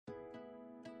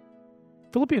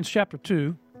Philippians chapter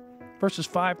 2, verses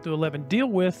 5 through 11 deal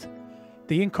with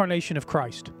the incarnation of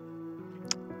Christ,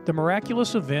 the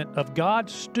miraculous event of God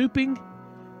stooping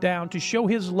down to show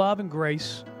his love and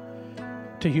grace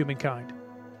to humankind.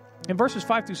 In verses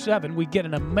 5 through 7, we get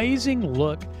an amazing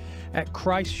look at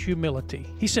Christ's humility.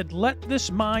 He said, "Let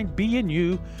this mind be in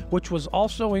you, which was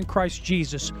also in Christ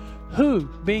Jesus, who,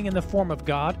 being in the form of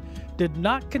God, did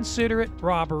not consider it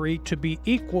robbery to be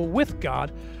equal with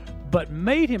God, but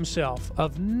made himself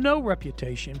of no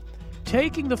reputation,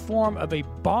 taking the form of a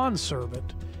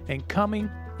bondservant and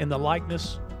coming in the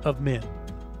likeness of men."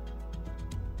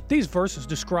 These verses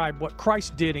describe what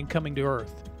Christ did in coming to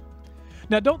earth.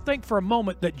 Now, don't think for a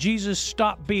moment that Jesus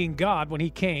stopped being God when he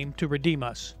came to redeem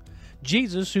us.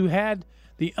 Jesus, who had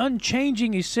the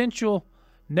unchanging essential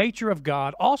nature of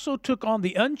God, also took on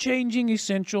the unchanging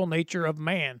essential nature of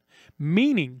man,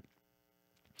 meaning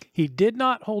he did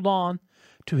not hold on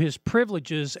to his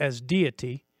privileges as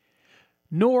deity,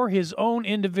 nor his own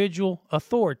individual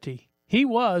authority. He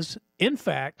was, in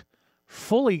fact,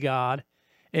 fully God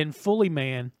and fully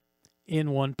man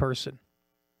in one person.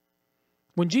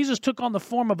 When Jesus took on the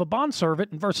form of a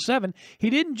bondservant in verse 7, he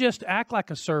didn't just act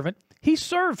like a servant, he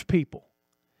served people.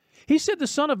 He said the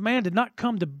Son of Man did not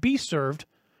come to be served,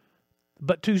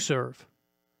 but to serve,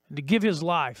 and to give his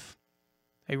life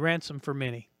a ransom for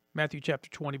many. Matthew chapter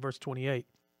 20, verse 28.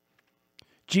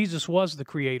 Jesus was the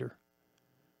Creator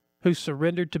who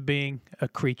surrendered to being a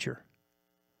creature.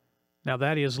 Now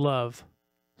that is love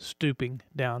stooping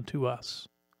down to us.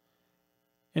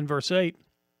 In verse 8,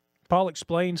 Paul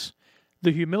explains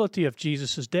the humility of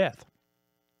Jesus' death.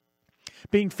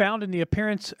 Being found in the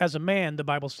appearance as a man, the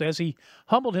Bible says, he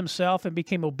humbled himself and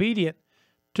became obedient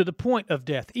to the point of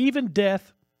death, even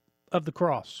death of the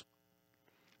cross.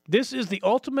 This is the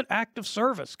ultimate act of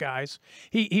service, guys.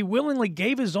 He willingly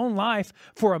gave his own life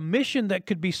for a mission that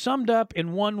could be summed up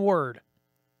in one word: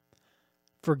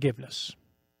 forgiveness.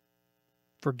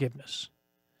 Forgiveness.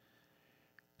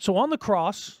 So on the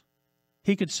cross,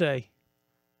 he could say,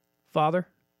 "Father,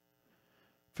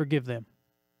 forgive them,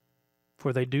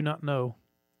 for they do not know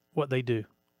what they do."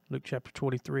 Luke chapter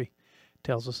 23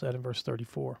 tells us that in verse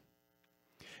 34.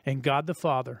 And God the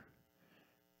Father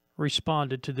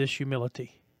responded to this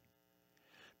humility.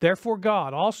 Therefore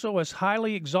God also has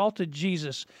highly exalted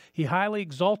Jesus. He highly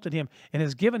exalted him and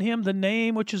has given him the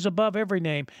name which is above every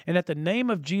name. And at the name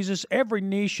of Jesus every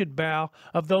knee should bow,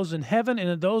 of those in heaven and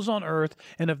of those on earth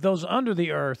and of those under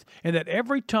the earth, and that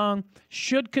every tongue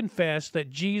should confess that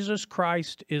Jesus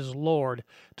Christ is Lord,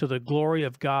 to the glory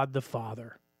of God the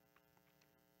Father.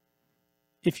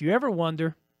 If you ever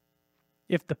wonder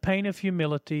if the pain of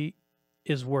humility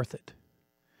is worth it,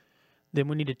 then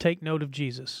we need to take note of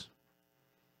Jesus.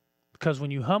 Because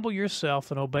when you humble yourself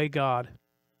and obey God,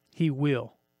 He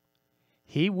will,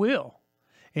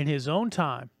 in His own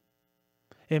time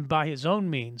and by His own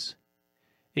means,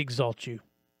 exalt you.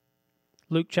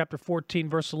 Luke chapter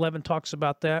 14, verse 11 talks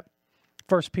about that.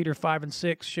 1 Peter 5 and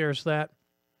 6 shares that.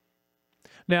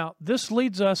 Now, this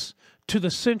leads us to the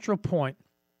central point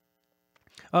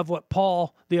of what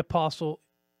Paul the Apostle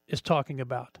is talking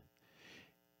about.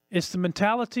 It's the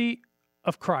mentality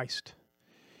of Christ.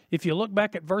 If you look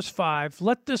back at verse 5,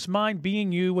 let this mind be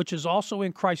in you, which is also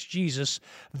in Christ Jesus.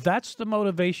 That's the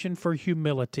motivation for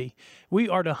humility. We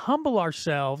are to humble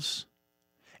ourselves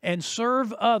and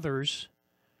serve others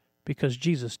because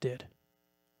Jesus did.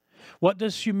 What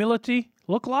does humility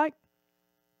look like?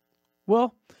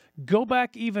 Well, go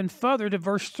back even further to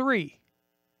verse 3.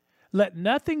 Let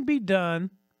nothing be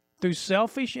done through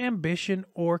selfish ambition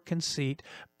or conceit,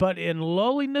 but in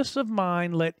lowliness of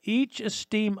mind let each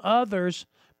esteem others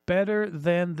better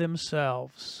than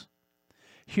themselves.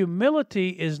 Humility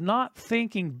is not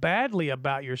thinking badly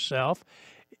about yourself.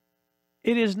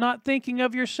 It is not thinking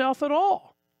of yourself at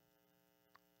all.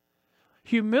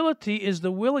 Humility is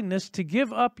the willingness to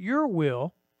give up your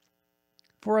will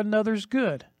for another's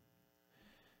good.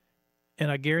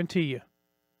 And I guarantee you,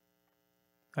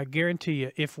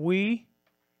 if we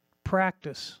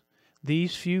practice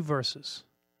these few verses,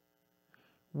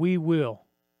 we will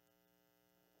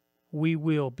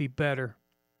be better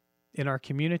in our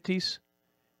communities,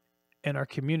 and our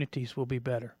communities will be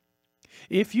better.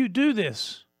 If you do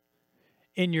this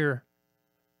in your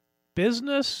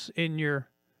business, in your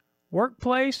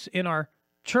workplace, in our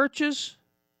churches,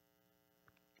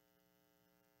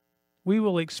 we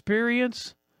will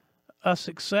experience a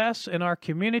success in our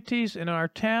communities, in our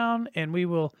town, and we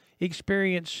will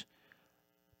experience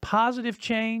positive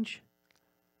change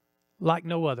like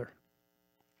no other.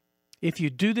 If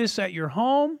you do this at your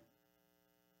home,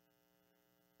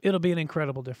 it'll be an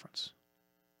incredible difference.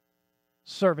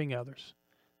 Serving others,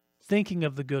 thinking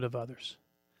of the good of others.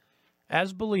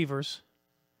 As believers,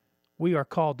 we are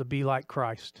called to be like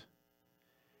Christ.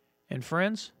 And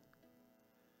friends,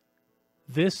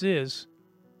 this is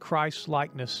Christ's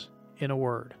likeness in a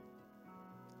word: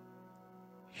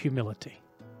 humility.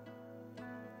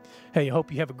 Hey, I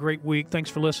hope you have a great week. Thanks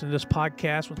for listening to this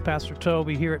podcast with Pastor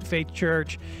Toby here at Faith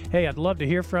Church. Hey, I'd love to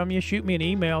hear from you. Shoot me an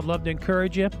email. I'd love to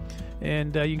encourage you.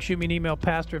 And you can shoot me an email,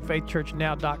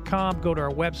 pastor@faithchurchnow.com. Go to our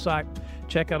website.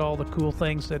 Check out all the cool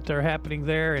things that are happening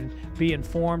there and be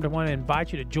informed. I want to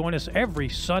invite you to join us every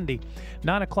Sunday,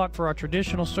 9 o'clock for our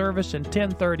traditional service and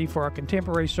 10:30 for our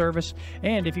contemporary service.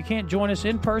 And if you can't join us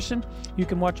in person, you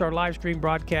can watch our live stream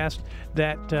broadcast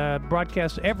that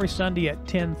broadcasts every Sunday at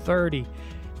 10:30.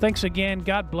 Thanks again.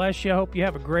 God bless you. I hope you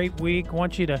have a great week. I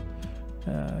want you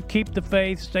to keep the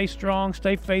faith, stay strong,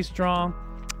 stay faith strong.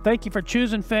 Thank you for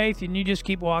choosing faith, and you just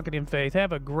keep walking in faith.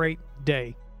 Have a great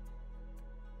day.